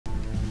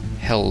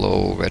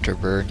Hello,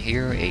 Retroburn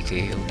here,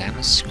 aka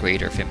Ildamus,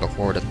 creator of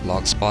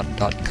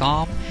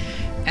embark.blogspot.com,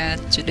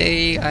 and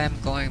today I am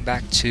going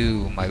back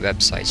to my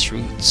website's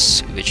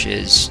roots, which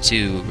is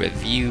to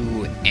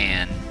review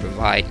and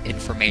provide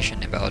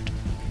information about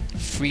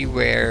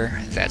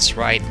freeware, that's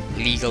right,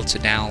 legal to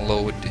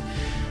download,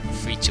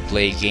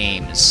 free-to-play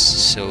games.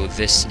 So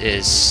this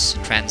is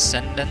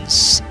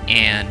Transcendence,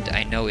 and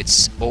I know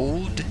it's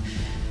old.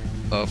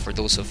 For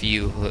those of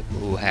you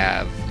who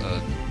have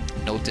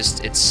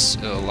noticed its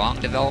long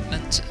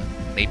development,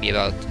 maybe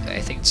about,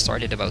 I think it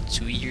started about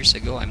 2 years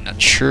ago, I'm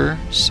not sure,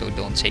 so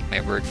don't take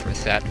my word for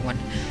that one.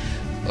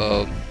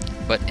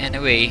 But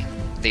anyway,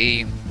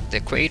 the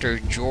creator,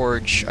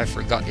 George, I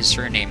forgot his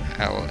surname,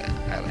 I'll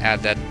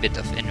add that bit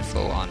of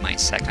info on my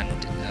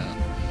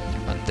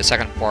on the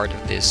second part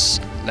of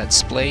this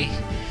Let's Play.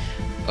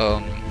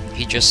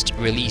 He just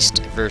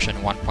released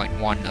version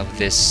 1.1 of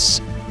this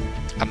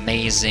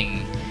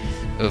amazing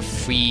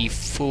free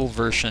full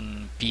version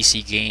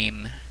PC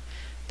game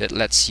that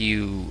lets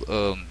you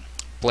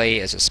play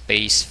as a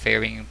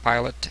spacefaring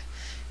pilot.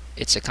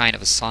 It's a kind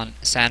of a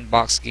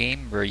sandbox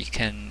game where you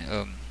can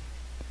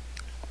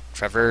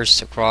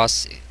traverse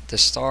across the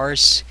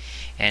stars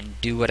and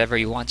do whatever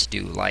you want to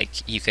do.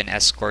 Like you can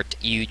escort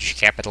huge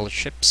capital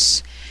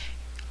ships,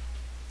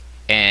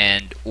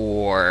 and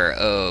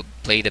or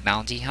play the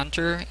bounty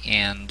hunter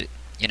and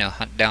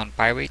hunt down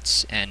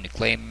pirates and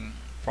claim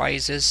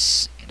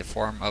prizes in the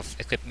form of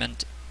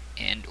equipment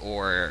and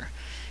or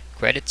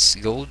credits,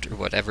 gold, or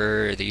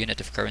whatever the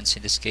unit of currency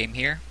in this game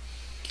here.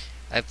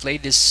 I've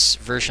played this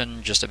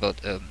version just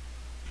about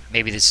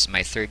maybe this is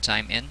my third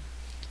time in,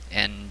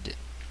 and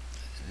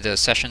the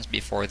sessions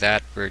before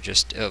that were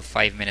just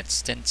 5-minute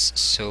stints,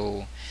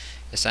 so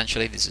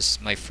essentially this is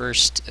my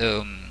first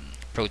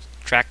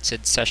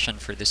protracted session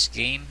for this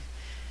game.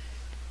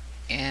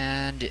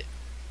 And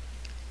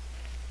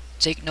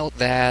take note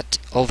that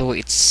although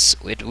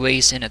it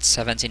weighs in at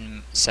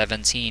 17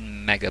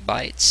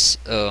 megabytes,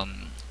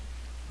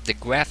 the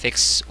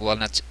graphics, while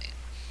not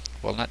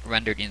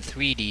rendered in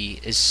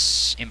 3D,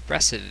 is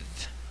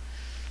impressive.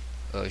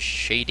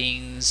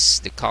 Shadings,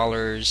 the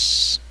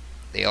colors,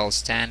 they all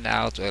stand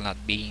out while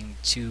not being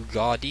too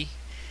gaudy.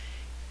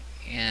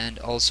 And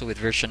also with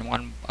version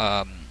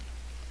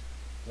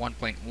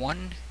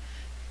 1.1,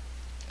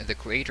 the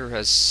creator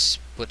has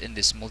put in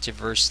this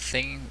multiverse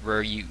thing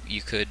where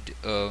you could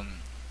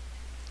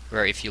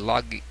where if you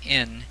log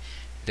in,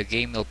 the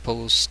game will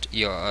post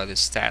your the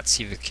stats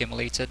you've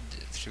accumulated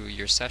through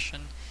your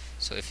session.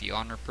 So if you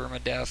honor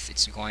permadeath,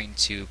 it's going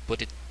to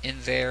put it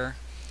in there,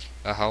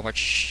 how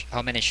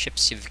many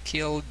ships you've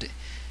killed,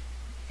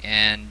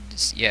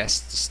 and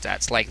yes,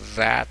 stats like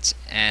that.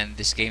 And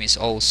this game is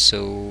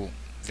also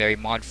very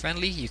mod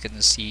friendly. You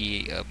can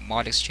see a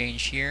mod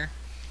exchange here.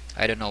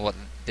 I don't know what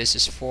this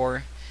is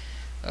for.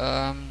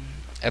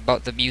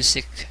 About the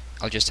music,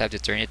 I'll just have to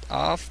turn it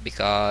off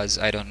because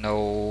I don't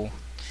know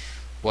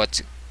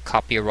what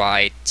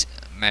copyright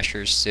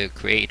measures the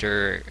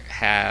creator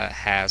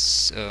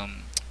has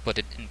put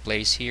it in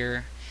place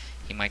here.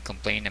 He might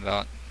complain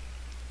about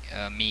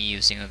me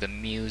using the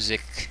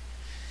music,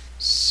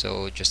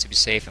 so just to be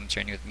safe, I'm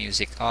turning the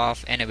music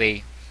off.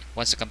 Anyway,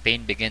 once the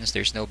campaign begins,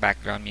 there's no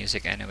background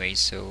music anyway,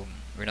 so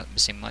we're not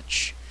missing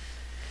much.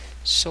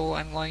 So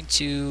I'm going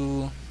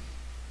to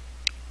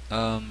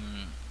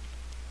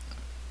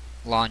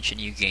launch a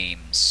new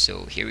game.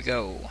 So here we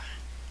go.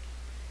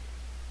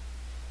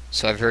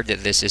 So I've heard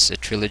that this is a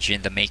trilogy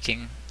in the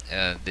making.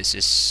 This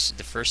is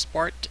the first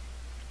part.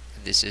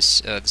 This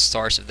is the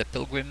Stars of the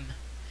Pilgrim.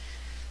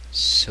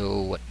 So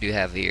what do you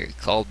have here?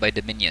 Called by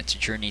Dominion to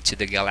journey to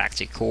the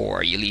Galactic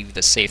Core, you leave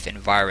the safe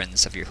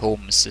environs of your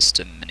home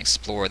system and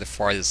explore the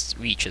farthest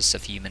reaches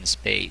of human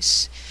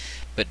space.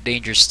 But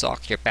dangers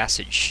stalk your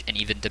passage, and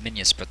even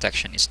Dominion's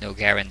protection is no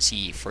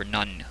guarantee, for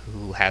none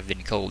who have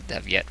been called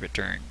have yet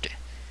returned.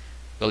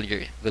 Will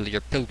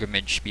your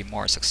pilgrimage be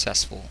more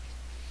successful?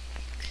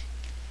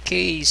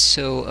 Okay,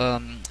 so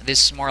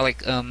this is more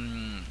like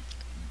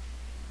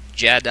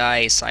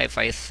Jedi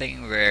sci-fi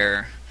thing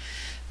where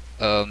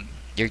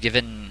you're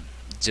given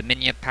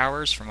Dominion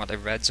powers from what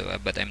I've read, so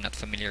but I'm not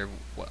familiar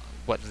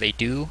what they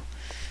do.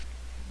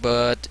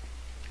 But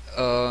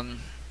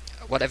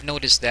what I've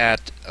noticed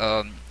that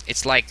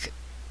it's like,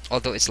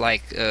 although it's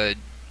like the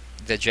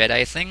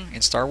Jedi thing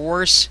in Star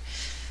Wars,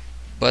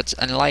 but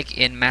unlike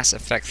in Mass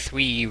Effect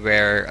 3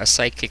 where a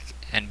psychic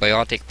and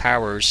biotic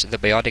powers, the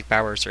biotic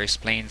powers are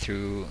explained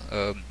through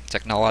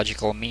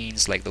technological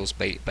means like those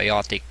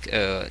biotic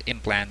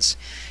implants,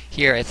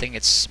 here I think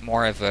it's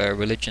more of a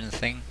religion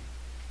thing.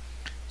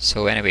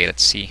 So anyway,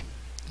 let's see.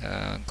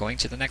 Going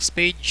to the next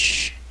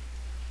page.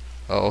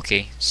 Oh,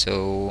 okay,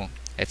 so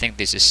I think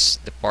this is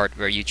the part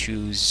where you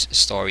choose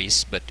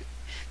stories, but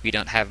we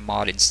don't have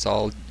mod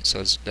installed, so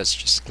let's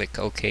just click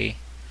OK.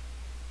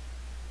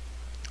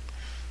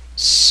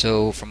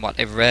 So from what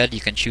I've read, you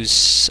can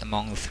choose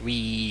among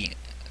three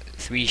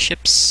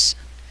ships.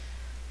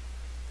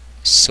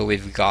 So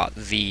we've got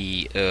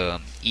the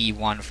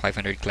E1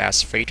 500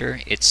 class freighter.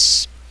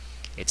 It's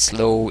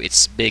low,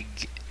 it's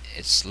big,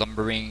 it's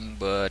lumbering,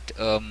 but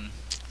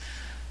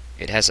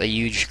it has a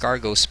huge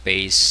cargo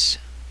space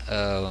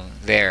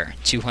there,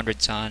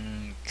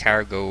 200-ton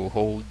cargo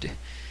hold.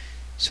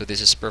 So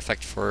this is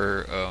perfect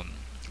for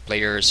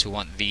players who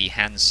want the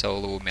Han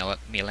Solo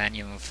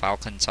Millennium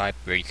Falcon type,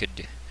 where you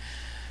could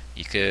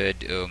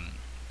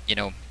you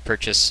know,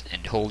 purchase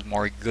and hold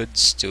more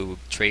goods to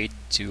trade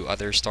to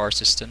other star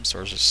systems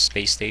or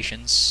space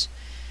stations.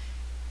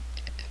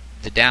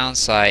 The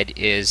downside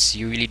is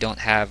you really don't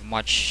have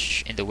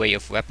much in the way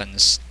of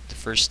weapons the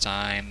first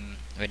time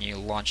when you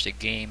launch the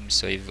game,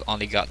 so you've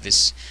only got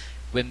this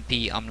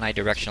wimpy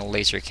omnidirectional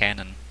laser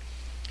cannon.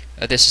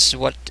 This is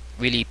what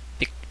really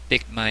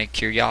piqued my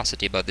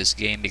curiosity about this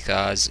game,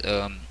 because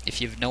if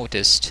you've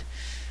noticed,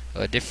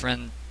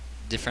 different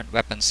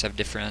weapons have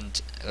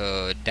different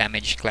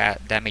damage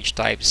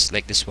types.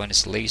 Like this one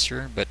is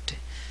laser, but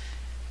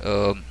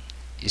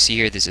you see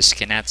here this is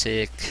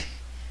kinetic,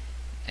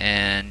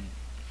 and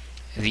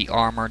the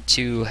armor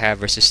too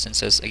have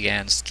resistances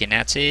against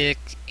kinetic,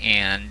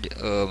 and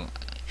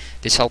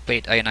this hull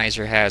plate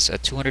ionizer has a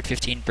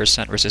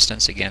 215%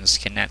 resistance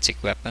against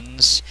kinetic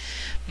weapons,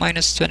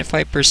 minus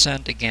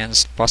 25%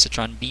 against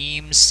positron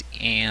beams,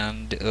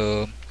 and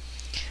a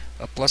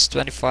plus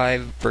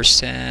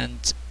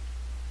 25%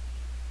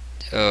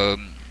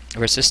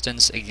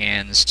 resistance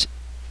against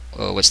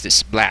what's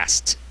this,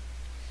 blast.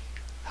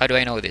 How do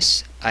I know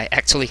this? I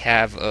actually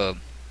have a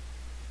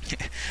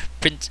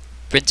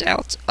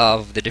printout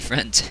of the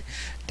different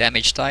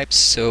damage types,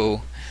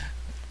 so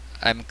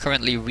I'm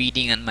currently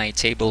reading on my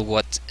table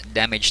what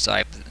damage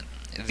type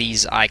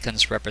these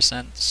icons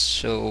represent.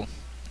 So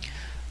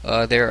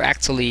there are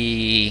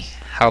actually,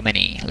 how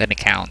many? Let me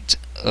count.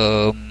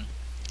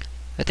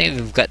 I think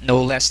we've got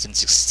no less than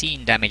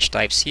 16 damage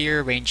types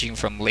here, ranging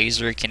from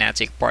laser,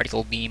 kinetic,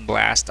 particle beam,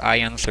 blast,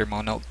 ion,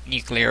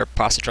 thermonuclear,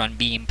 positron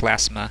beam,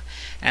 plasma,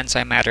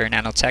 antimatter,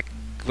 nanotech,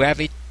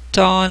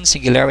 graviton,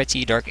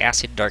 singularity, dark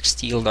acid, dark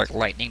steel, dark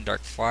lightning,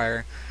 dark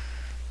fire.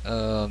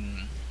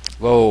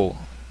 Whoa,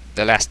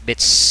 the last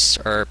bits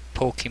are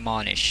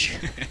Pokemonish.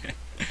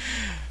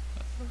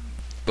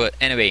 But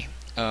anyway,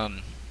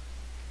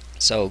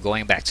 so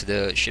going back to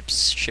the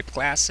ship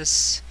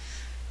classes.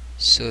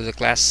 So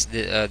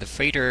the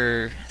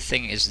freighter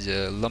thing is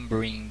the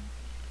lumbering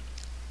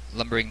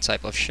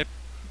type of ship,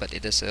 but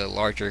it has a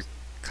larger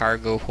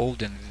cargo hold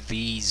than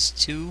these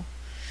two.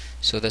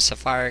 So the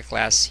Sapphire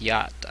class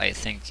yacht, I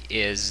think,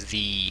 is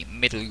the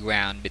middle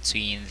ground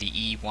between the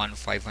E-1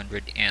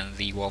 and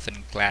the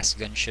Wolfen class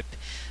gunship.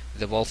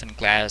 The Wolfen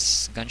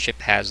class gunship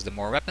has the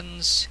more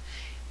weapons,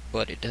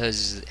 but it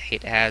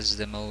has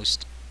the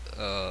most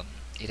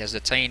it has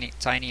the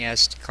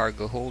tiniest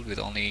cargo hold with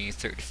only a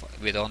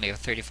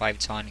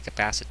 35-ton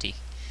capacity.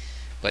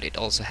 But it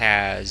also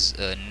has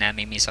a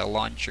Nami missile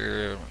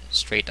launcher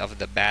straight off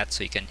the bat,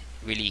 so you can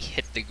really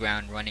hit the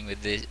ground running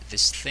with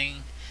this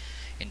thing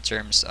in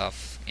terms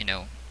of, you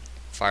know,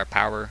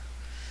 firepower.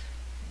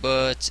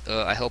 But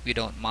I hope you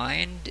don't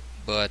mind,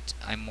 but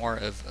I'm more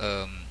of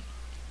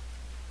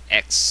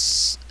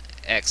X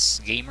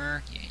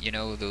gamer, you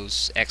know,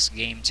 those X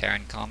game,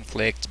 Terran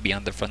Conflict,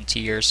 Beyond the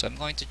Frontier, so I'm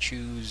going to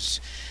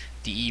choose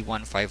the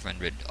E-1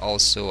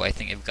 Also, I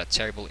think I've got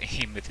terrible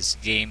aim with this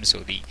game, so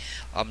the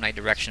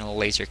omnidirectional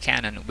laser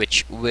cannon,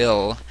 which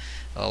will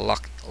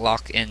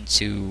lock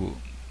into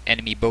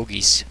enemy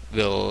bogies,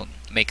 will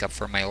make up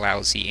for my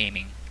lousy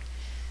aiming.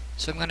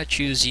 So I'm gonna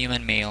choose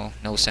human male.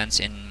 No sense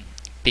in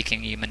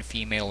picking human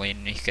female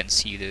when you can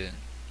see the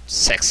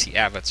sexy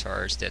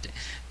avatars that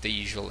the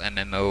usual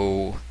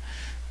MMO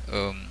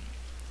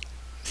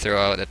throw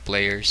out at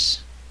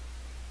players.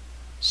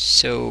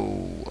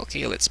 So,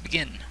 okay, let's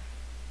begin.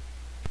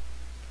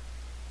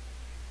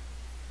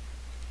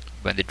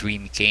 When the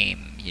dream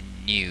came, you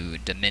knew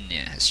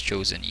Dominia has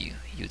chosen you.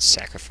 You'd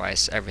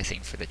sacrifice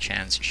everything for the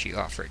chance she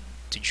offered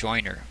to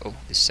join her. Oh,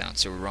 this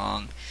sounds so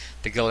wrong.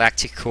 The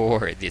Galactic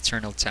Core, the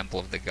eternal temple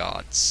of the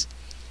gods.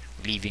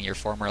 Leaving your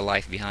former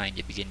life behind,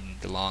 you begin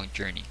the long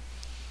journey.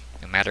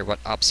 No matter what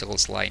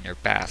obstacles lie in your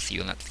path, you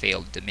will not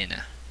fail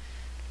Domina.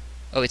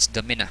 Oh, it's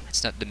Domina,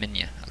 it's not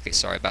Dominia. Okay,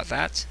 sorry about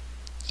that.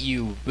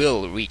 You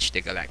will reach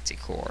the Galactic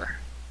Core.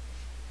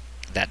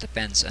 That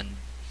depends on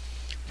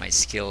my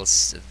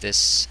skills at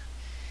this.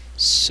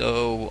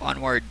 So,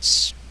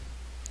 onwards.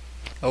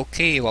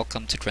 Okay,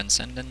 welcome to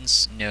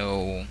Transcendence.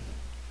 No,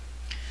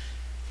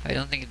 I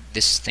don't think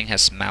this thing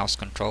has mouse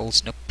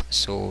controls. Nope.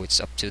 So it's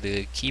up to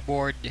the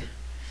keyboard.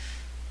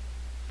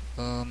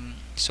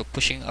 So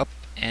pushing up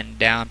and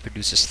down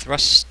produces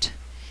thrust,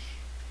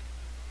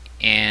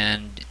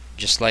 and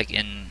just like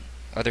in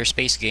other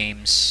space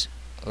games,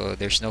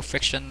 there's no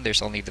friction,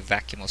 there's only the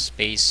vacuum of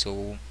space.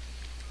 So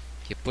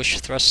you push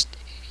thrust,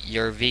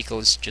 your vehicle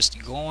is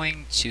just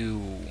going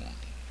to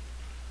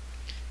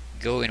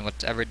go in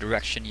whatever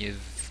direction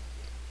you've...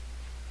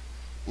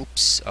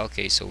 Oops,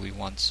 okay, so we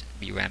won't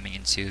be ramming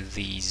into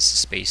these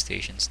space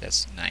stations.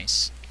 That's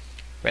nice.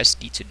 Press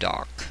D to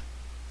dock.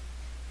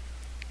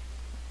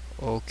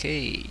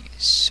 Okay,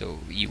 so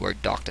you are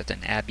docked at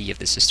an abbey of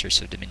the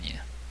Sisters of Dominia.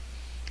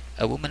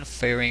 A woman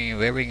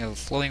wearing a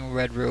flowing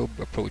red robe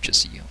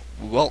approaches you.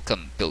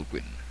 Welcome,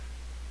 pilgrim.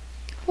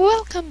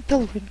 Welcome,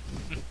 pilgrim.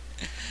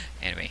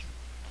 Anyway,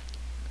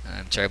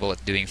 I'm terrible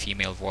at doing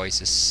female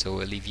voices,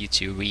 so I'll leave you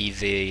to read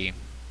the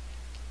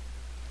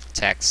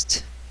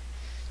text.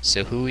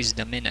 So who is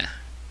Damina?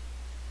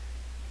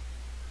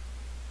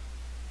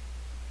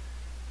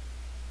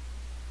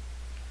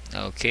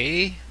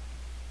 Okay.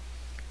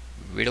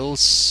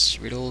 Riddles.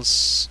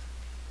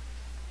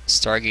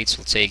 Stargates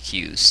will take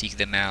you. Seek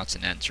them out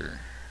and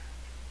enter.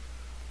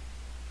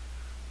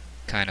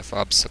 Kind of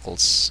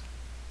obstacles.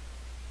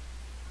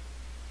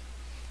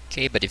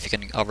 Okay, but if you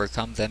can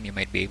overcome them, you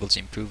might be able to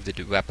improve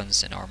the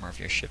weapons and armor of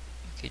your ship.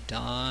 Okay,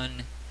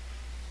 done.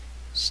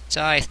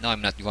 Scythe. No,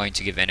 I'm not going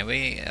to give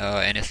anything.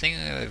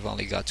 I've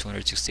only got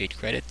 268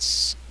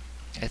 credits.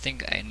 I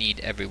think I need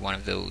every one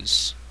of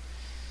those.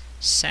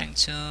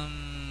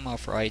 Sanctum,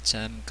 offer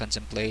item,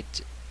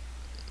 contemplate.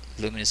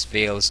 Luminous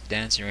veils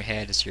dance in your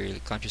head as your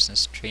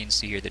consciousness trains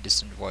to hear the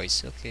distant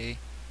voice. Okay.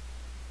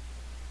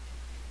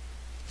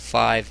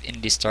 5.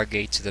 In the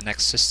Stargate to the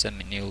next system,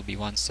 and you'll be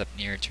one step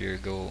nearer to your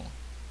goal.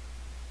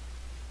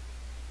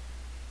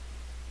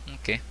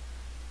 Okay.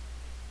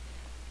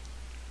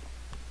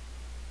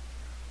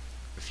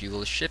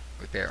 Refuel ship,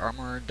 repair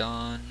armor,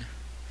 done.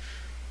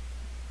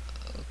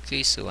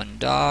 Okay, so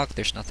undock,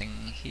 there's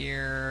nothing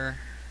here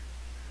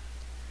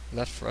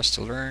left for us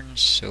to learn,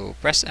 so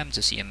press M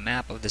to see a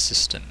map of the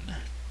system.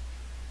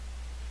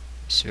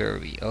 So where are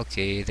we?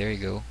 Okay, there you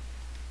go.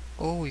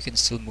 Oh, you can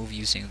still move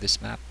using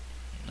this map.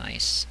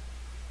 Nice.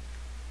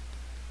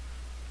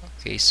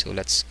 Okay, so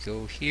let's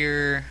go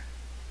here.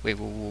 Wait,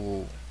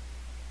 whoa.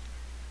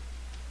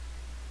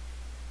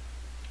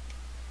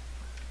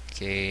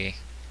 Okay.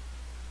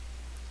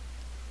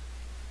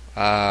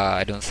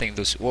 I don't think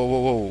those.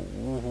 Whoa.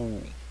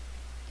 Woohoo.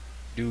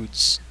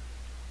 Dudes.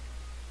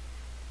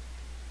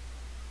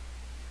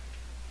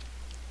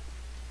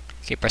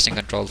 Okay, pressing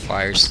control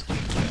fires.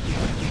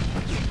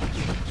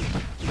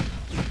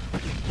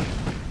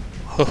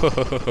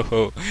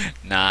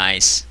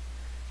 Nice.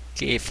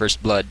 Okay,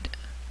 first blood.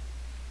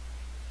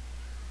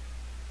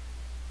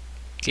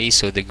 Okay,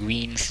 so the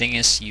green thing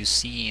is you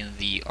see in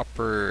the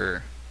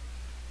upper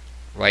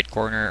right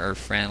corner are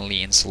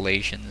friendly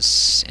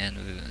installations and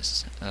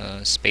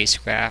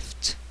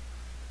spacecraft.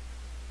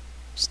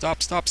 Stop.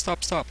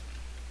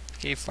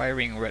 Okay,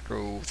 firing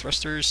retro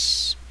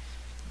thrusters.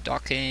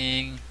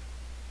 Docking.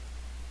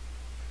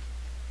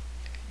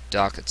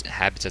 Dock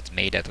habitat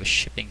made out of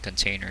shipping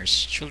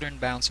containers. Children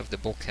bounce off the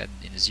bulkhead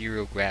in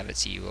zero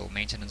gravity while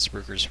maintenance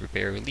workers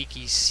repair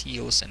leaky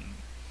seals and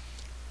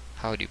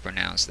how do you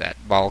pronounce that?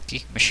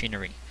 Bulky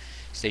machinery.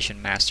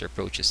 Station master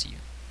approaches you.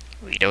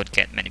 We don't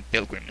get many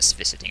pilgrims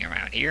visiting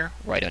around here.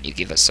 Why don't you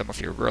give us some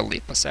of your worldly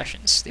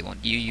possessions? They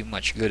won't do you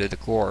much good at the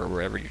core,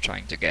 wherever you're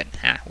trying to get.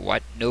 Huh?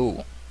 What?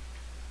 No.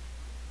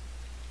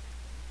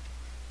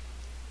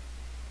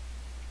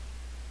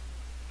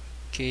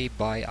 Okay,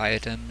 buy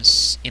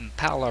items.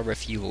 Impala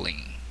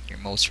refueling. Your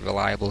most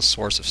reliable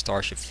source of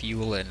starship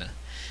fuel and a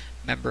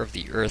member of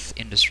the Earth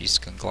Industries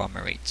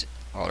conglomerate.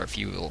 All our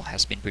fuel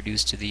has been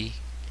produced to the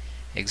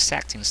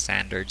exacting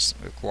standards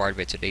required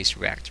by today's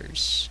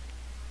reactors.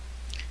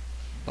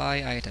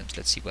 Buy items.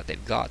 Let's see what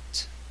they've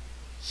got.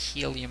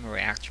 Helium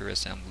reactor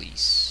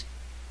assemblies.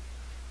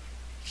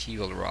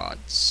 Fuel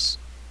rods.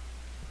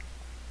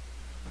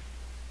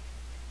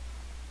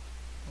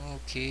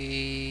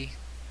 Okay.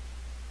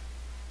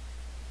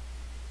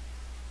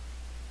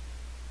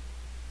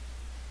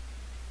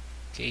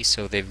 Okay,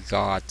 so they've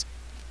got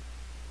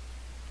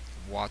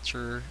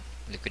water,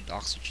 liquid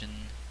oxygen,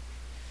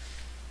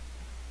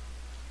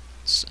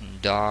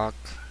 dock.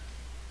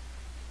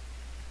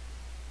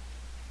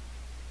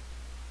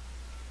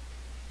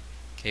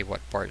 Okay,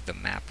 what part of the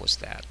map was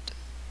that?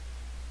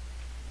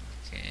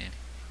 Okay.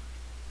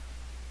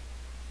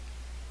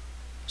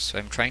 So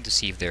I'm trying to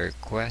see if there are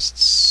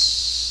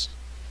quests.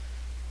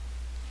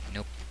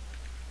 Nope.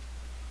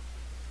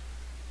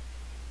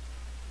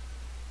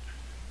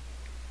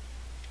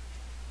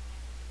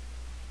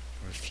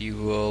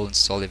 Refuel,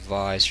 install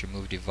device,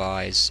 remove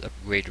device,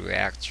 upgrade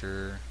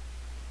reactor.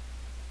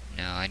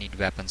 No, I need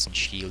weapons and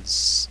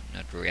shields,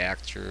 not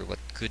reactor. What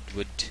good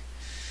would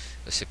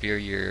a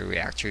superior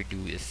reactor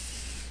do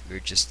if we're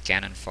just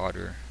cannon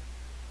fodder?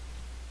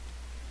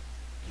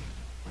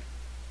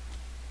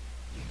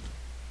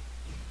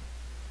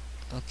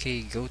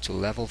 Okay, go to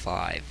level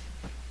 5.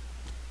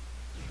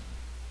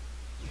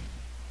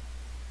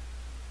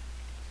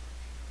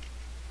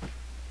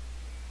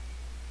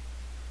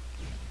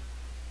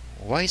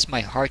 Why is my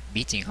heart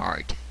beating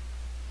hard?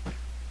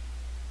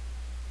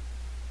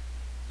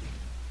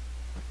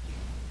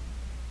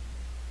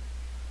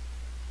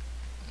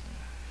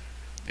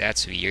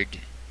 That's weird.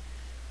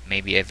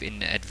 Maybe I've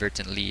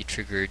inadvertently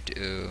triggered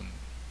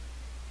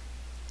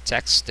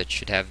text that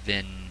should have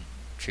been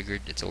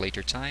triggered at a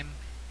later time.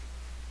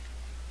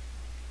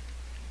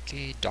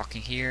 Okay,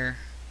 docking here.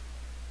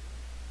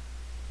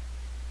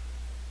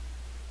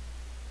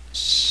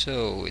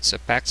 So it's a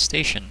packed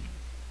station,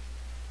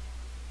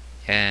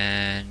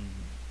 and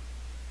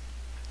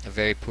A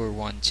very poor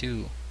one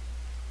too.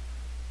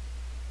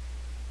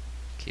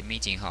 Okay,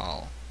 meeting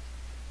hall.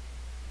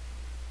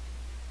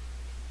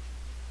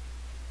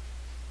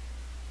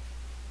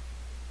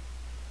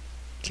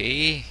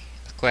 Okay,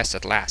 a quest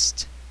at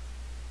last.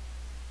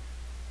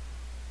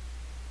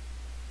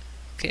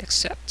 Okay,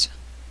 accept.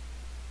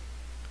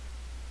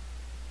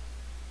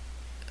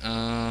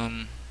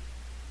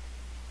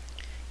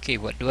 Okay,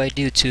 what do I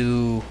do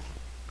to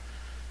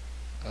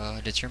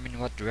determine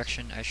what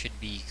direction I should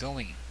be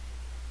going?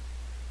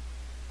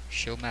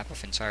 Show map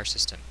of entire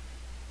system.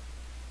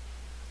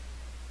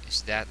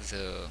 Is that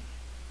the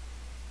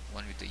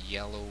one with the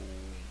yellow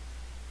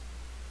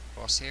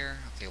crosshair?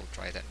 Okay, we'll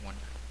try that one.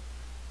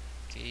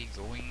 Okay,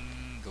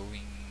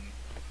 going.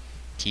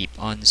 Keep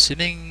on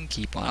swimming,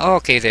 keep on. Oh,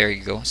 okay, there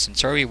you go.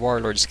 Centauri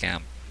Warlord's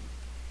camp.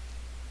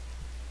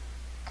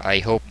 I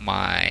hope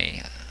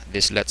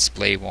this Let's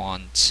Play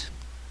won't.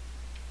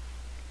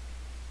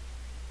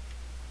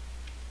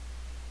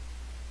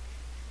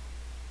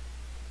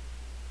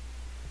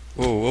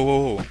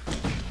 Whoa.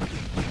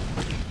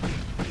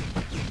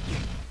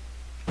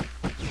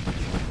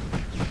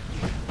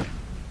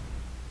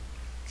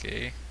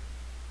 Okay.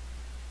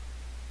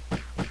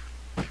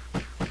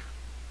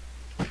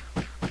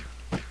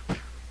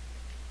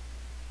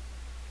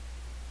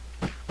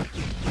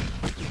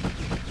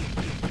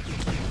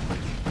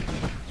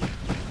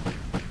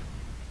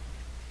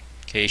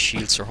 Okay,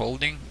 shields are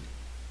holding.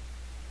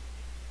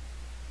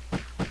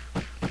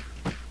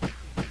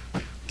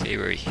 Okay,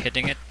 we're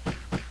hitting it.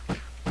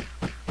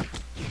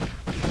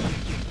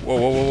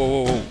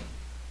 Whoa.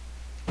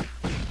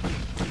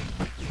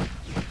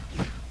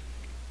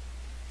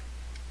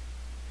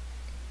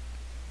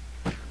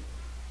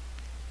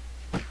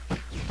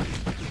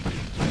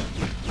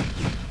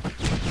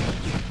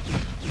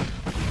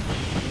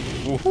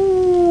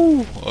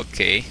 Woohoo!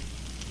 Okay.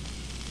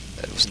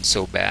 That wasn't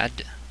so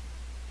bad.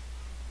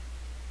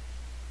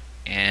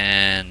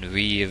 And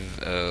we've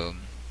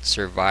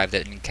survived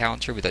that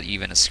encounter without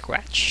even a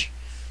scratch.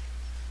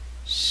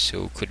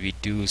 So could we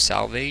do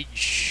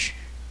salvage?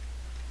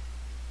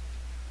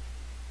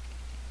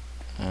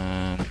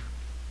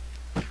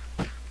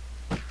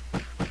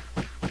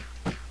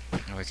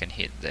 We can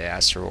hit the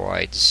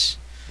asteroids.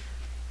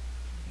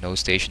 No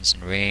stations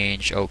in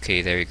range.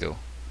 Okay, there you go.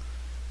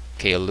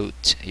 Okay,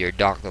 loot. You're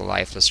docked the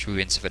lifeless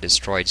ruins of a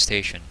destroyed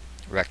station.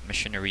 Wrecked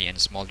machinery and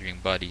smoldering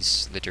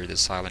bodies litter the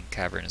silent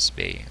cavernous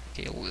bay.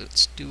 Okay,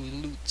 let's do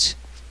loot.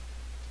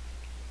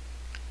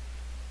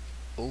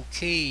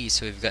 Okay,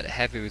 so we've got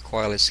heavy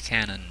recoilless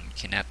cannon,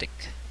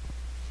 kinetic,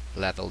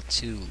 level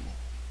 2.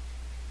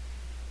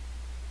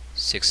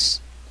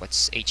 6,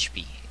 what's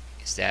HP?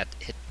 Is that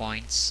hit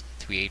points?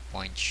 3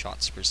 8-point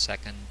shots per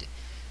second.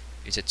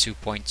 It's a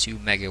 2.2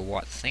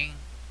 megawatt thing.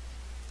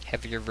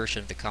 Heavier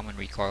version of the common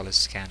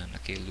recoilless cannon.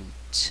 Okay,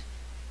 loot.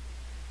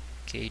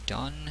 Okay,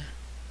 done.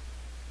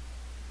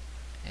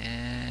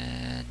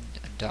 And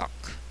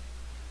dock.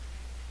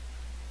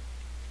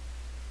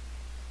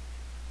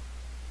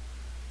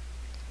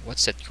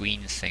 What's that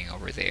green thing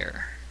over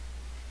there?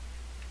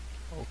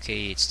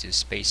 Okay, it's the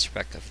space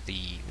wreck of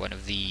one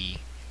of the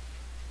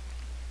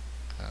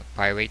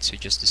pirates we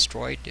just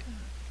destroyed.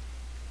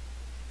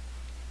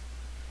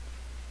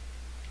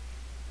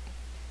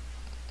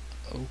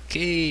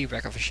 Okay,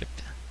 wreck of a ship.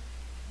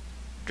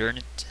 Darn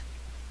it.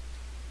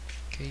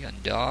 Okay,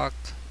 undock.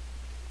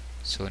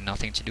 So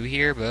nothing to do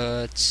here,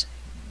 but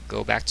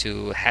go back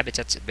to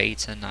Habitat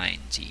Beta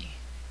 90.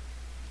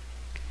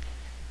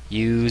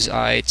 Use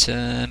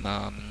item,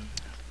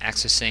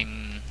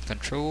 accessing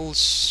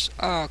controls.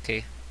 Oh,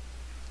 okay.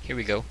 Here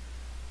we go.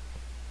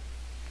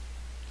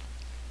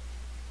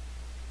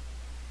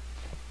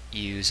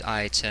 Use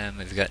item.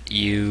 We've got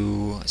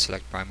U.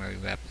 Select primary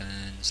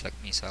weapon. Select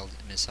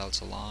missile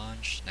to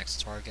launch.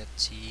 Next target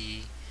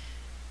T.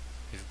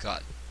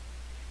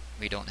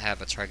 We don't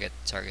have a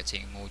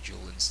targeting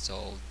module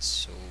installed,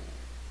 so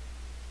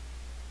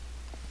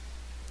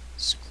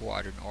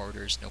squadron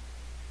orders, nope.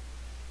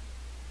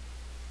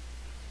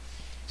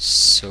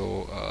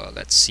 So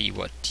let's see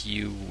what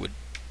you would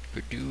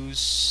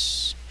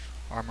produce.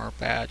 Armor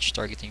patch,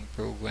 targeting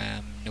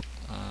program, nope.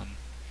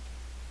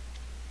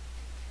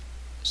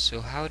 So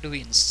how do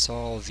we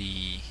install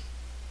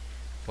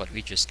what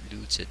we just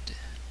looted?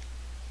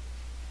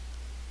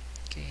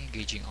 Okay,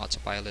 engaging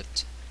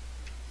autopilot.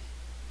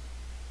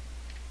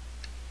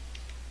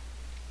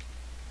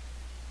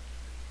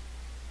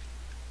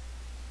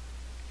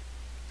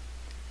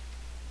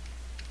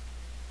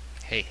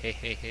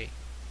 Hey.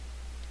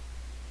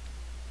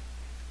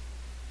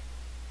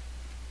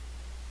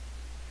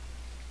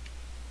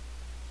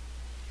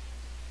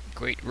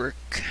 Great work.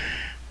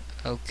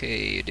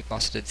 Okay, you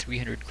deposited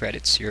 300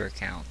 credits to your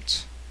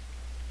account.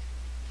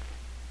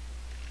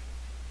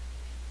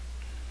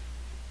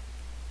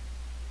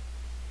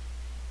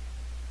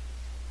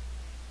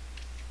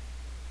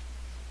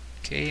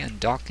 Okay,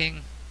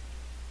 undocking.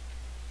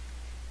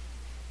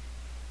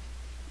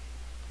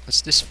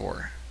 What's this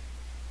for?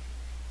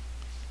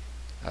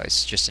 Oh,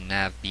 it's just a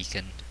nav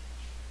beacon.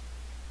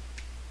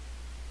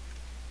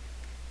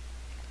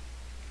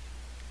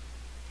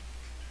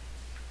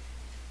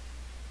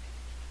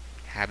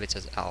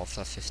 Habitat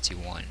Alpha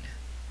 51.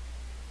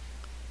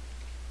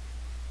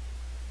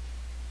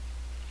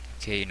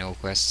 Okay, no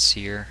quests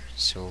here,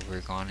 so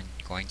we're going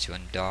to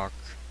undock.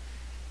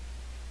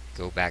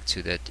 Go back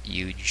to that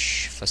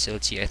huge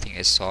facility. I think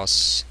I saw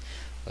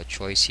a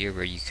choice here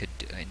where you could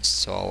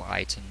install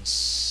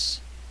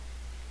items.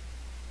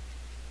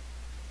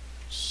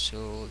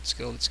 So let's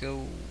go.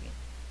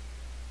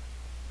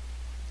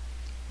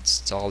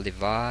 Install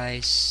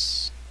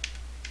device.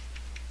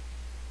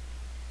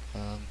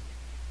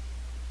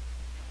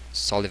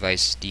 Install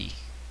device D.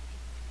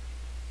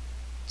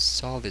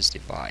 Install this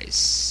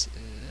device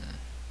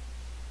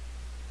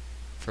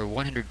for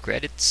 100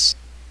 credits.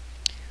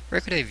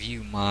 Where could I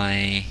view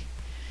my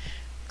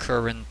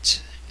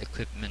current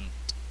equipment?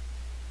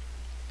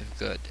 We've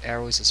got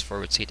arrows as for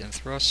rotate and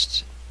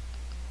thrust.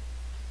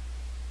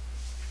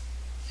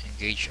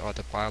 Engage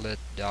autopilot,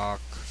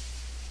 dock.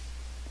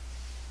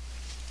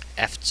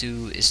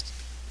 F2 is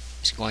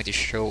going to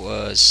show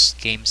us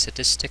game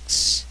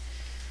statistics.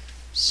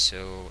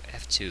 So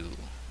F2.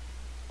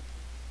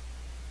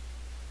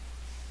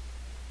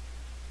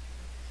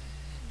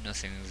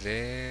 Nothing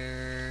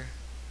there.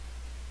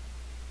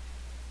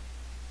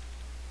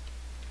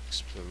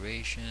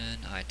 Exploration,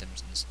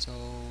 items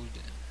installed.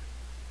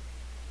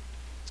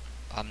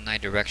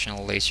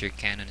 Omnidirectional laser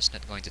cannon is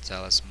not going to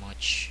tell us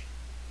much.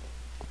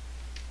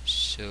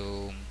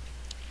 So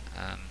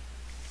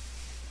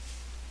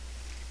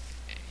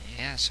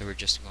yeah, so we're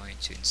just going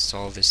to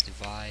install this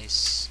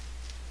device.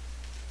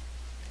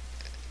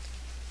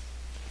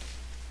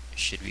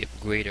 Should we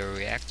upgrade our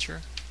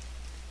reactor?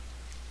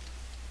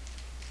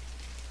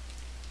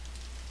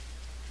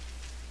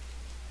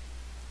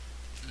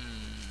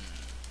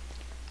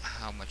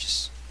 How much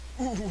is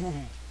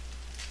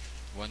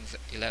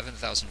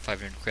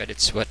 11,500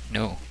 credits? What?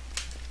 No.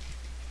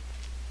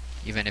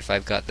 Even if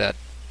I've got that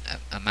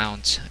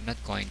amount, I'm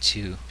not going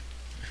to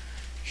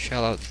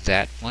shell out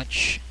that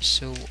much.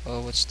 So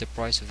what's the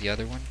price of the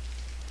other one?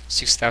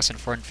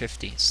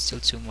 6,450. It's still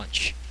too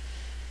much.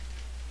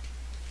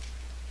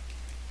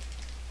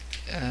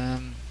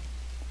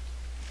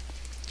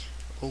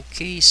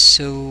 Okay,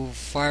 so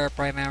fire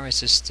primary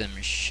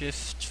system,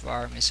 shift,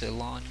 fire missile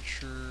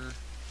launcher,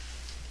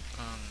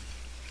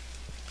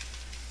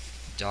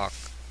 dock,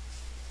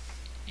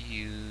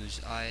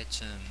 use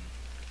item.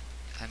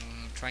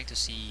 I'm trying to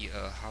see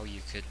how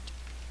you could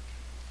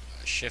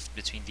shift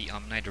between the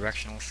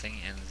omnidirectional thing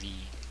and the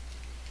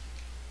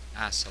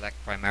select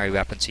primary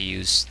weapon to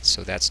use.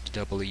 So that's the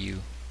W.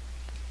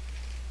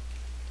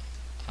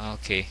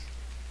 Okay.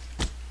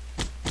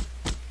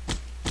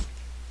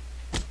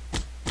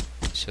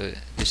 So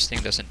this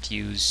thing doesn't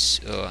use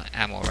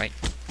ammo, right?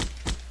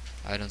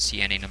 I don't see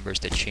any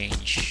numbers that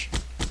change.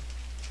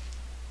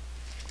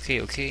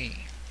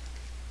 Okay.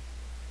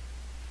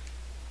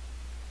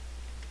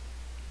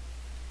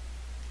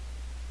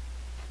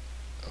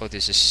 Oh,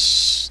 this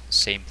is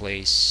same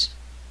place.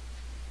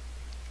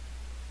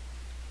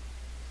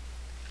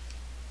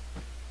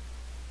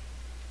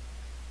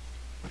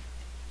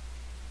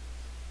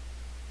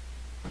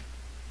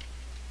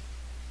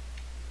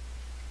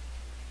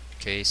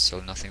 Okay, so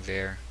nothing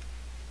there.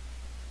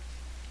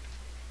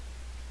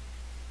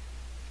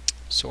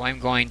 So I'm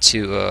going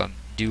to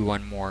do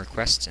one more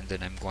quest, and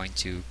then I'm going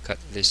to cut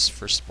this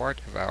first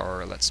part of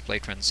our Let's Play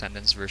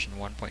Transcendence version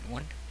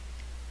 1.1.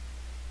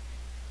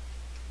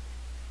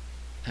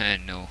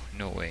 And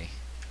no way.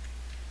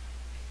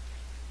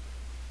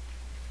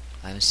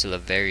 I'm still a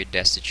very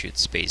destitute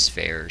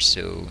spacefarer,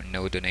 so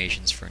no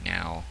donations for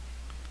now.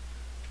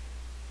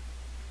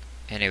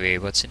 Anyway,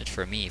 what's in it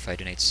for me if I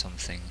donate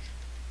something?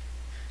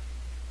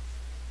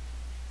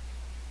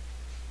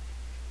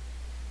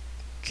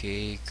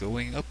 Okay,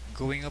 going up.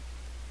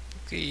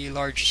 Okay,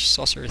 large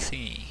saucer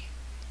thingy.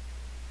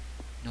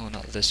 No,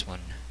 not this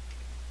one.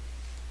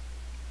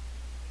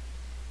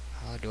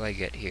 How do I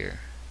get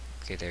here?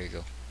 Okay, there you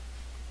go.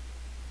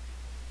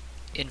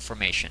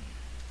 Information.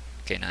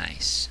 Okay,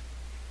 nice.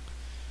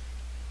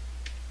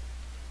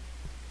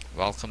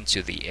 Welcome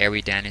to the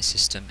Eridani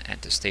system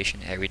and to Station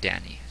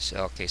Eridani.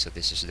 So, okay, so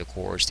this is the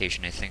core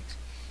station, I think.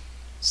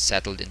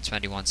 Settled in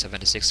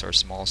 2176, our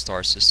small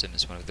star system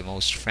is one of the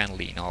most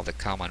friendly in all the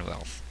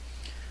Commonwealth.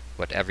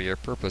 Whatever your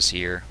purpose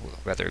here,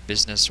 whether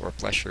business or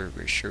pleasure,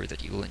 we're sure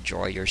that you will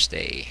enjoy your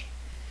stay.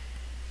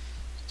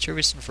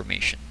 Service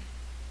information.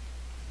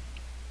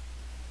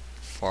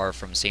 Far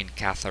from St.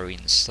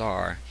 Catherine's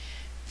Star,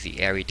 the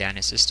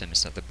Eridani system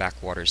is not the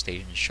backwater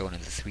station shown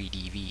in the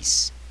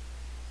 3DVs.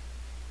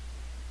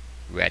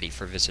 Ready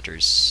for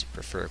visitors.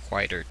 Prefer a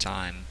quieter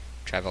time.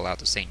 Travel out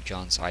to St.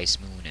 John's Ice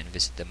Moon and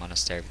visit the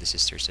monastery of the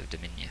Sisters of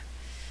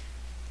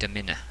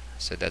Domina.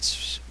 So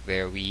that's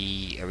where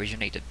we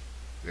originated,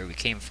 where we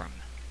came from.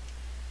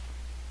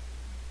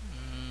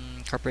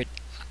 Corporate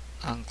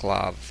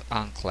enclave.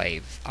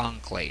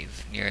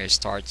 Near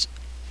starts.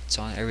 It's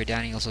on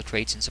Eridani, also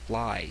trades and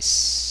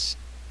supplies.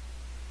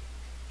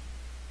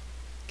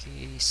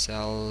 Okay,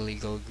 sell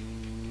legal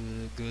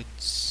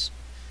goods.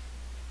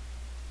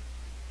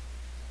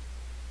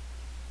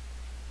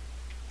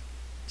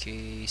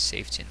 Okay,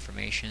 safety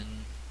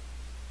information.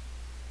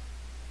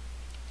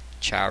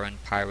 Charon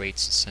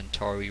Pirates,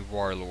 Centauri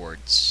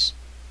Warlords.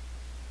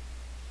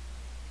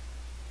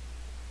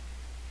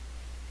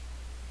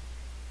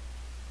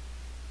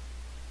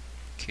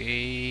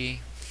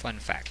 Okay, fun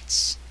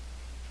facts.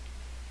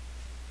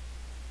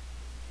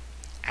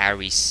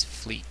 Ares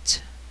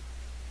Fleet.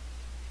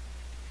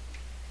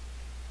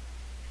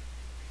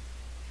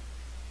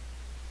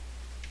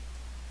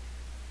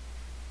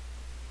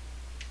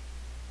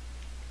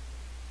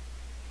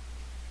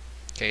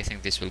 Okay, I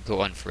think this will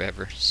go on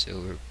forever, so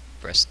we'll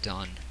press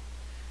done.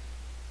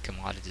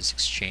 Commodities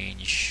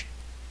exchange.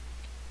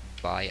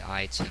 Buy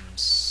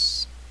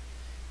items.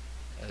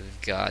 We've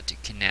got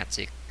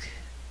kinetic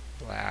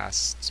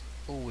blast.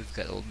 Oh, we've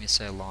got old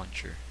missile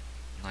launcher.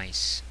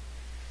 Nice.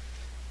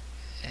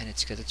 And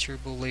it's got a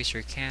turbo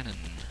laser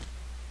cannon.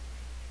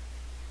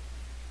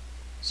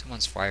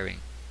 Someone's firing.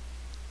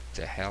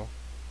 The hell?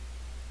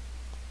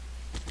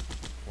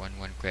 1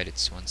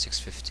 credits,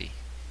 1650.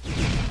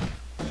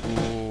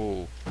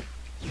 Ooh.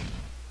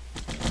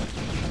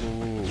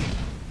 Ooh.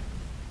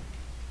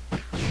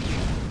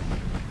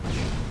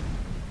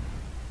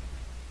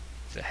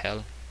 The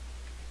hell?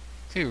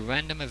 Okay,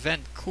 random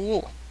event,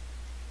 cool.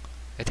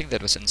 I think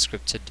that was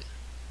unscripted.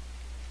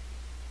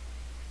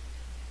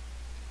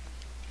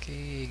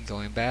 Okay,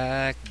 going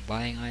back,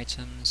 buying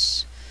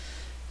items.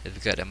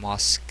 We've got a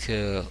mosque.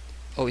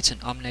 Oh, it's an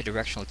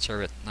omnidirectional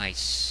turret.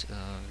 Nice.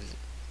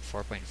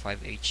 4.5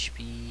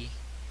 HP.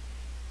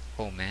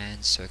 Oh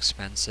man, so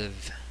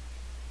expensive.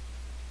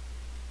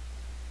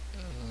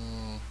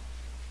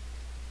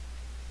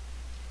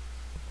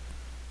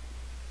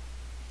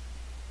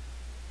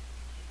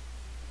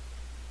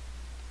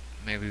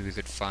 Maybe we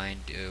could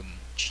find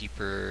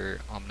cheaper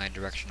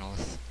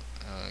omnidirectional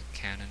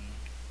cannon.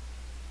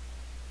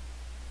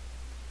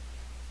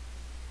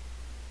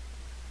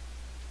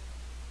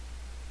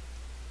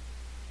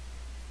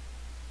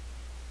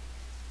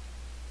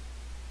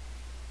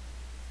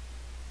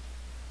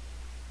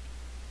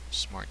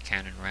 Smart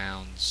cannon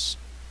rounds.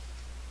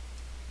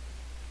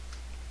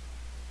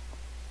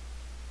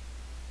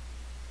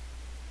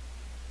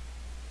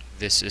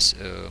 This is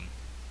a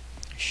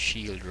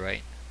shield,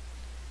 right?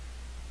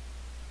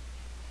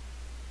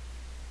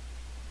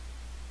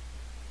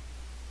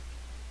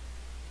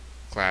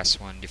 Class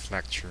 1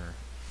 deflector,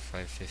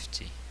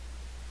 550.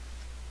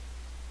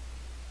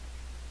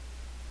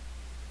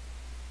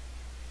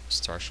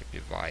 Starship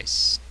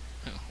device.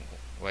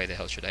 Why the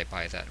hell should I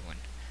buy that one?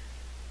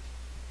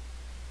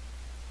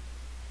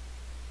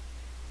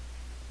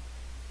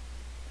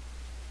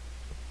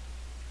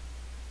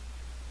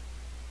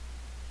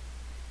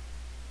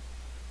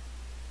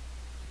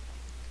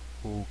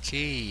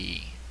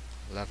 Okay,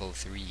 level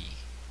 3.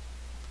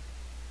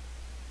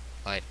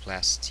 Light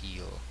blast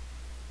steel.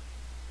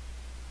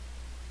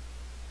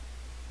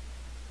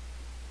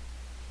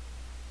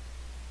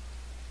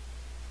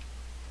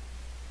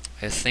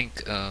 I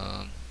think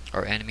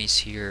our enemies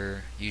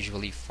here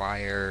usually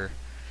fire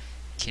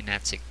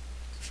kinetic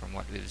from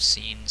what we've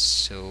seen,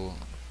 so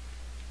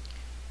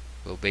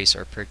we'll base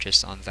our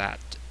purchase on that.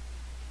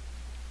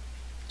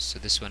 So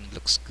this one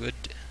looks good.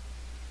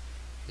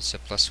 It's a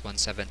plus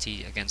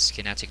 170 against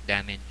kinetic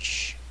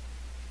damage.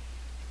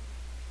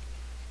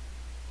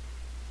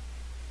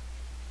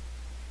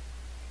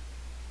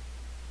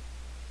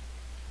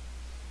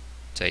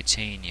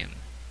 Titanium.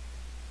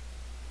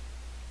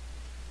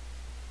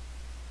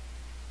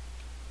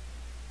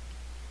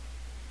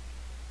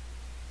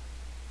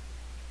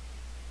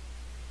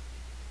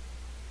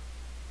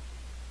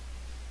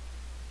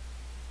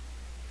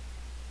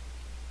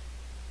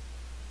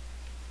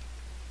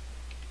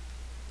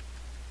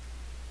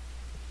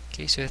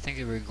 Okay, so I think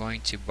we're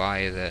going to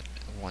buy that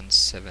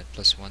 17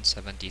 plus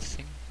 170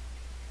 thing.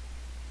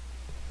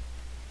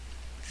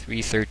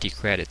 330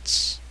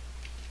 credits.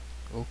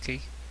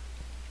 Okay.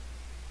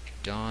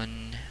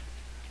 Done.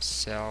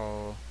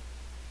 Sell.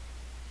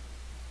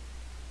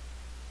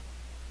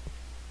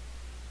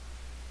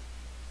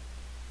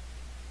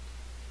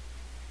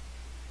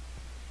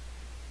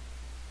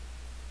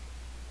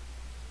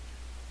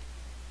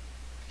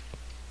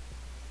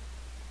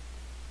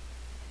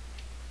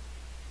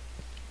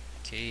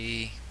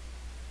 Okay.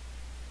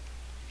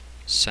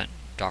 Send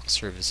dock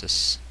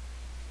services.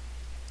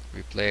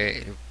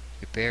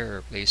 Repair,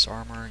 replace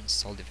armor,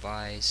 install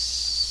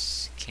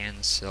device,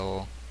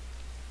 cancel.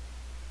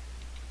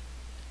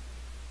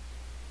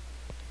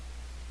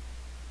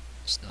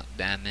 It's not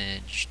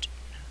damaged.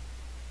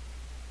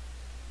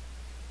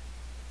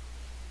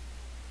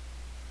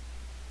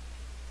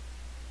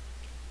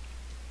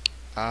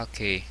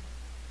 Okay,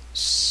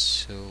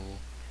 so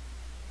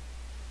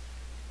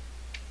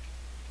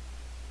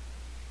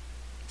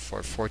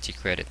for 40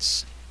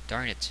 credits.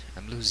 Darn it,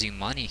 I'm losing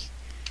money.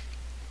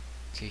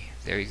 Okay,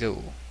 there you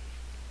go.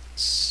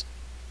 It's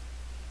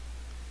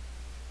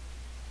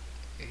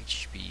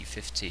HP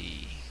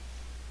 50.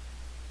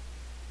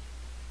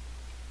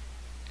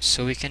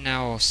 So we can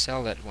now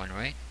sell that one,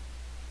 right?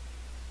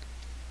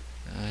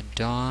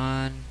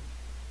 Done.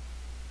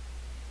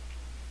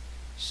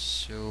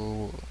 So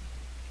So,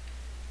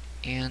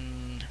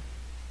 and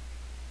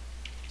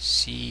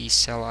see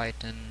sell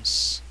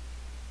items.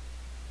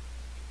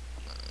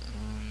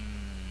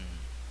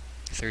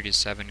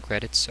 37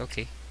 credits.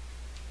 Okay,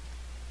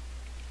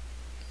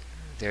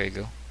 there you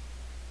go.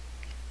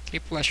 Okay,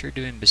 pleasure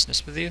doing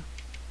business with you.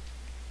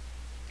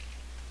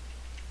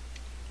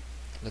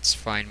 Let's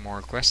find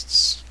more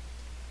quests.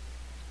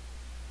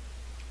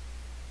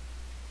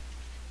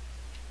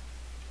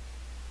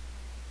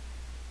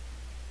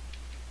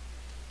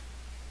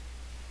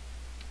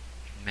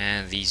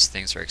 Man, these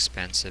things are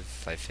expensive.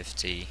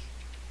 550.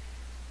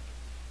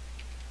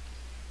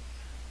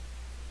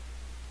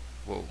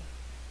 Whoa.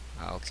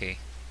 Okay.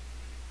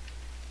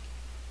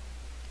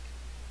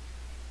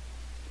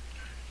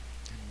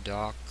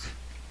 Dock.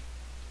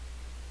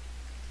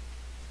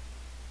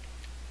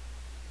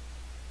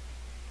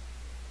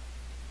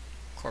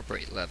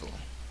 Corporate level.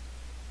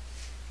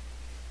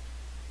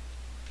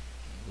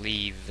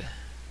 Leave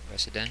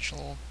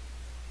residential.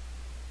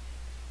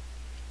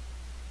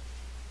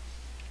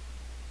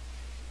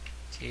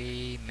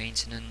 Okay,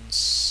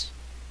 maintenance.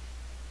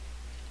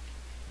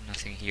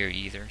 Nothing here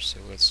either, so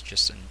let's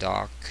just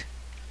undock.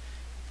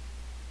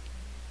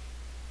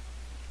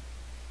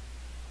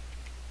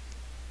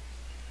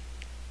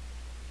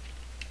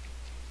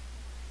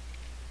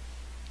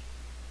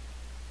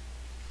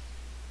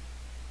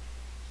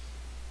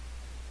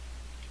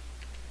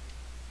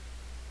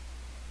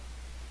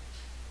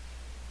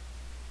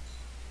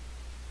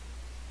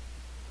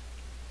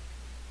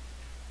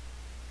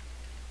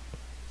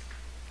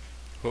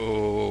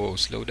 Oh,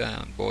 slow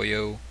down,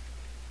 boyo.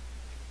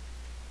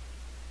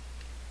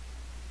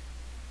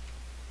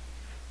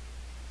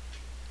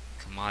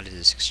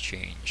 Commodities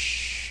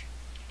exchange.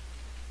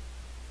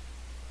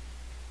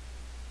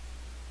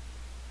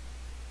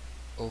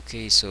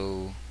 Okay,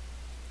 so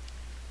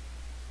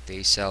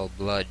they sell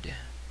blood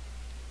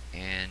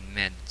and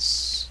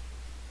meds.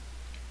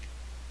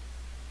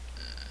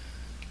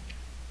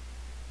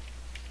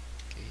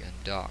 Okay,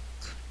 undock.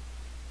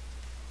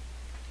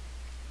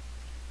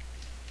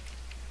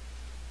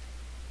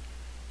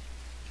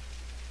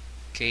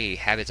 Okay,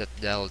 Habitat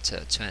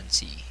Delta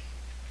 20.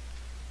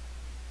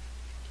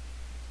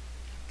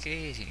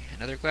 Okay,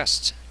 another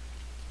quest.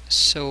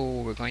 So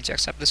we're going to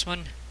accept this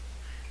one.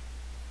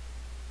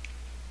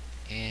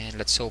 And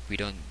let's hope we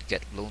don't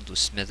get blown to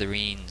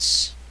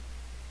smithereens.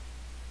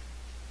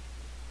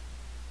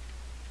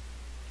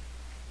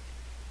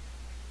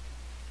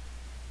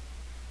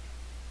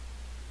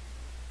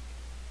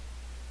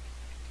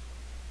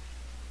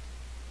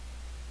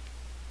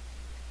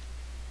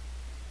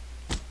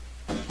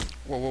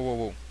 Whoa, whoa, whoa,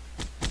 whoa.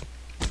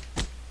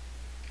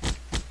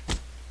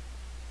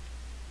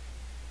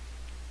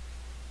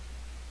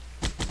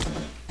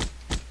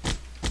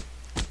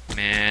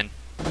 Man.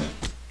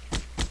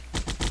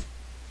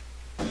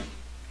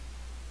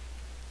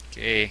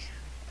 Okay.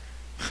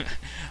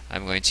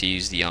 I'm going to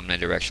use the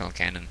omnidirectional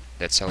cannon.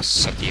 That's how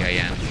sucky I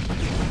am.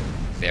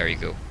 There you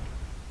go.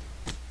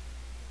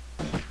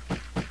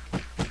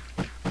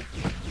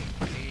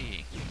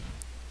 Okay.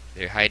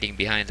 They're hiding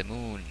behind the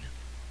moon.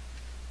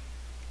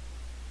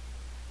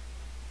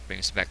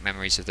 Brings back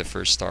memories of the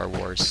first Star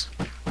Wars.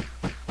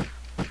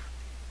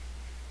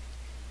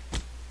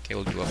 Okay,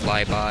 we'll do a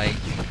flyby.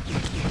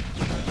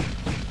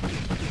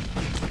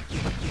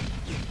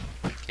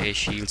 Okay,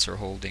 shields are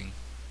holding.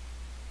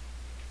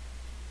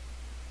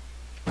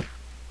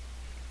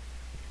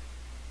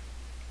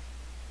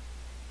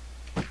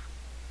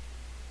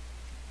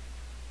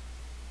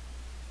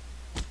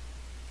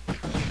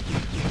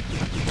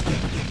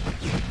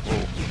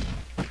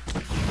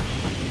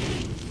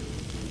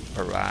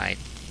 Alright.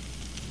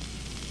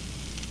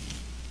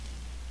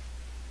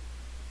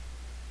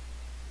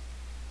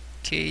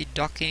 Okay,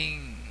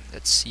 docking.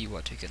 Let's see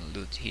what we can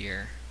loot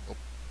here. Oh.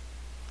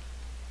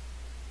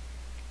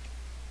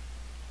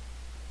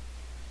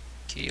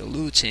 Okay,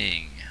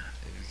 looting.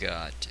 I've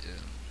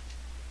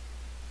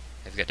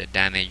got a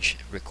damage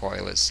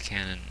recoilless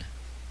cannon.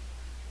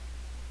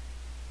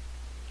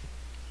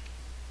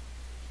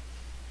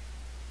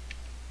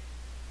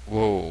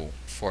 Whoa,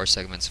 4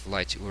 segments of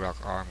light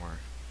Urok armor.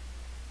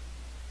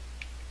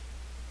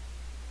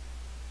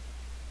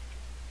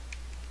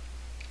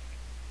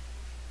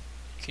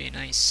 Okay,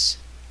 nice.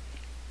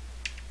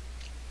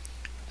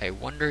 I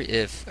wonder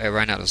if I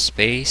run out of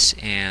space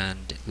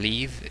and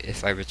leave,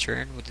 if I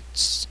return, would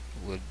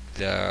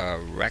the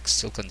wreck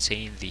still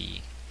contain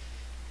the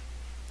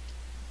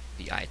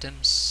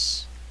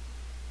items?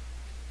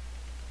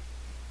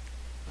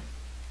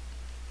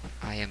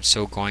 I am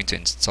so going to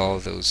install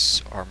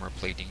those armor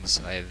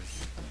platings.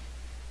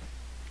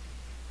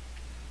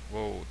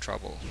 Whoa,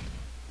 trouble.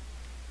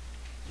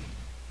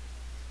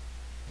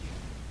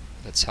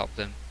 Let's help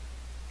them.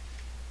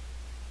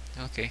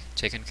 Okay,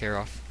 taken care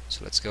of.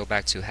 So let's go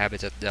back to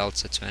Habitat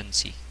Delta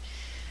 20.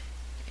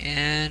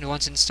 And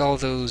once install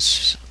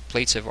those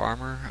plates of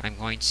armor, I'm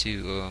going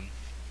to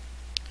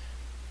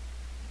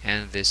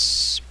end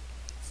this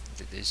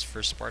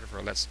first part of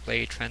our Let's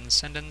Play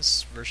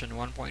Transcendence version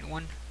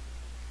 1.1.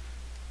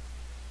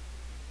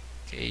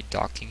 Okay,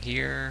 docking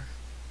here.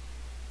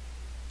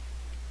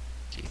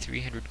 Okay,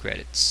 300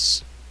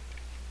 credits.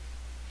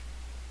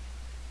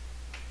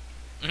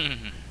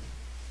 Okay,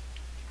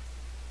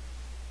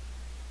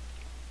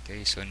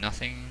 so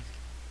nothing.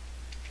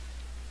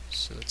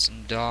 So let's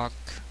undock.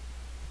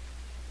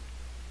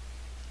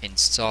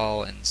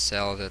 Install and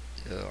sell that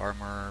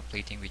armor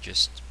plating we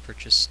just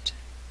purchased.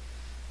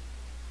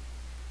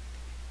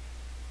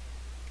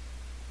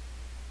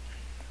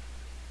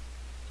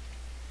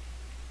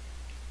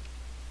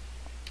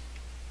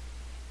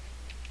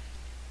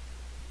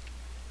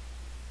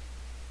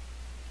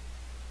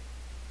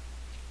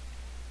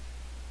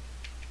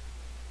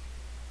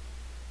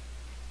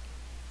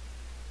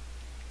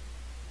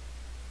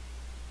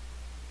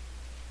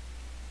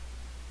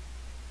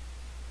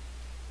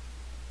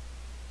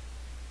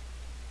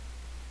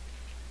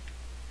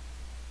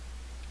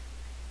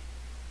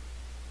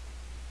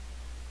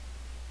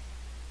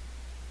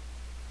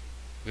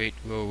 Wait,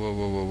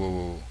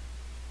 whoa.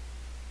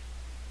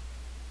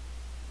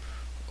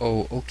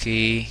 Oh,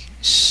 okay.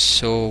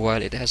 So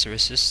while it has a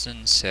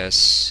resistance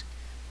as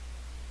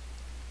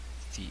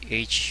the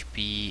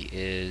HP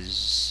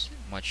is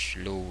much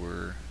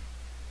lower,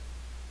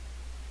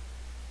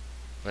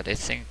 but I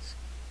think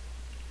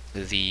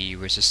the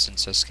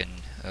resistances can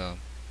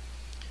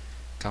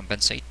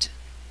compensate.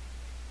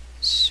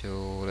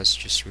 So let's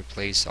just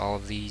replace all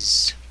of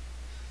these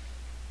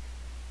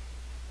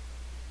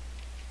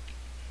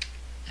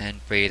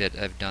and pray that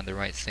I've done the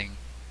right thing.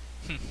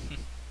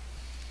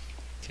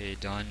 Okay,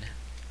 done.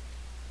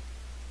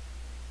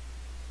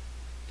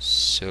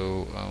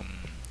 So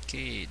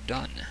okay,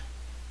 done.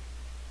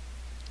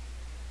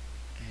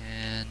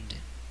 And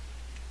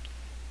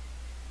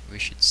we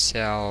should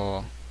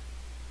sell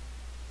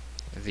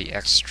the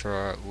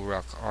extra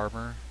Urak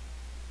armor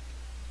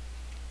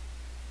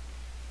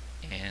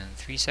and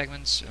 3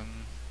 segments.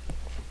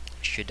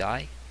 Should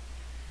I?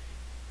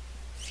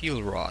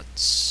 Fuel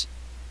rods.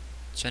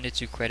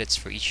 22 credits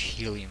for each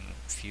helium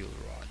fuel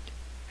rod.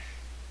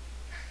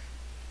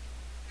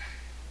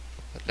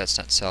 But let's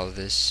not sell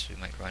this, we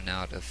might run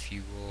out of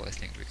fuel. I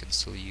think we can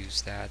still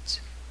use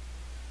that.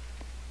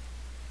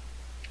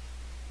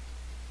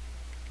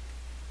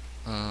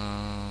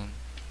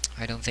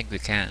 I don't think we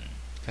can.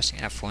 Pressing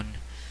F1,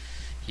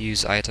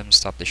 use items,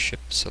 stop the ship,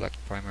 select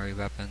primary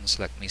weapon,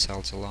 select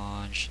missile to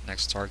launch,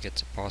 next target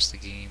to pause the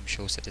game,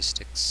 show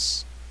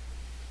statistics.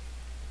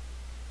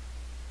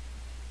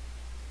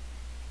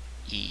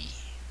 E.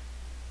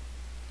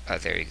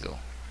 There you go.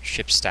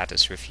 Ship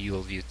status,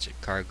 refuel, view to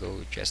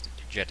cargo,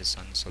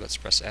 jettison. So let's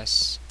press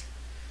S.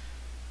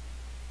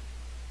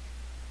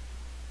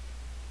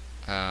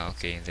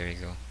 Okay, there you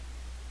go.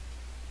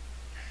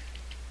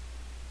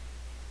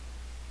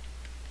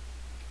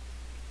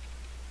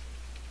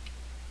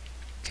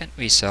 Can't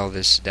we sell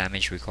this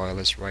damage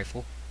recoilless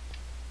rifle?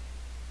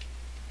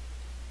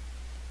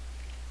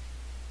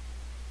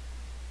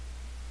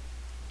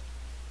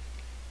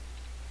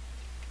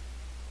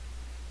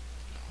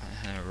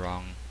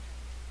 Wrong.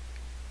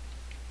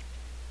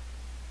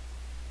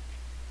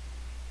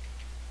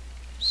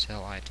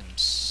 Sell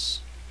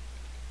items.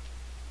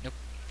 Nope.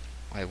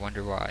 I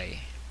wonder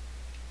why.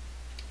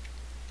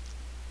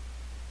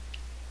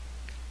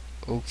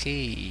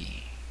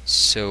 Okay.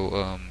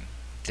 So,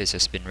 this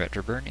has been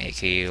Retroburn,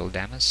 aka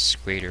Ildamus,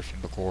 creator of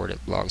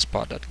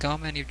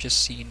blogspot.com, and you've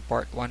just seen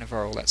part 1 of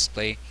our Let's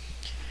Play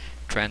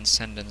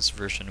Transcendence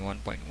version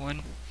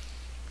 1.1.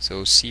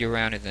 So see you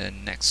around in the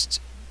next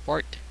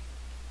part.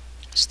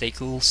 Stay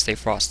cool, stay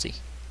frosty.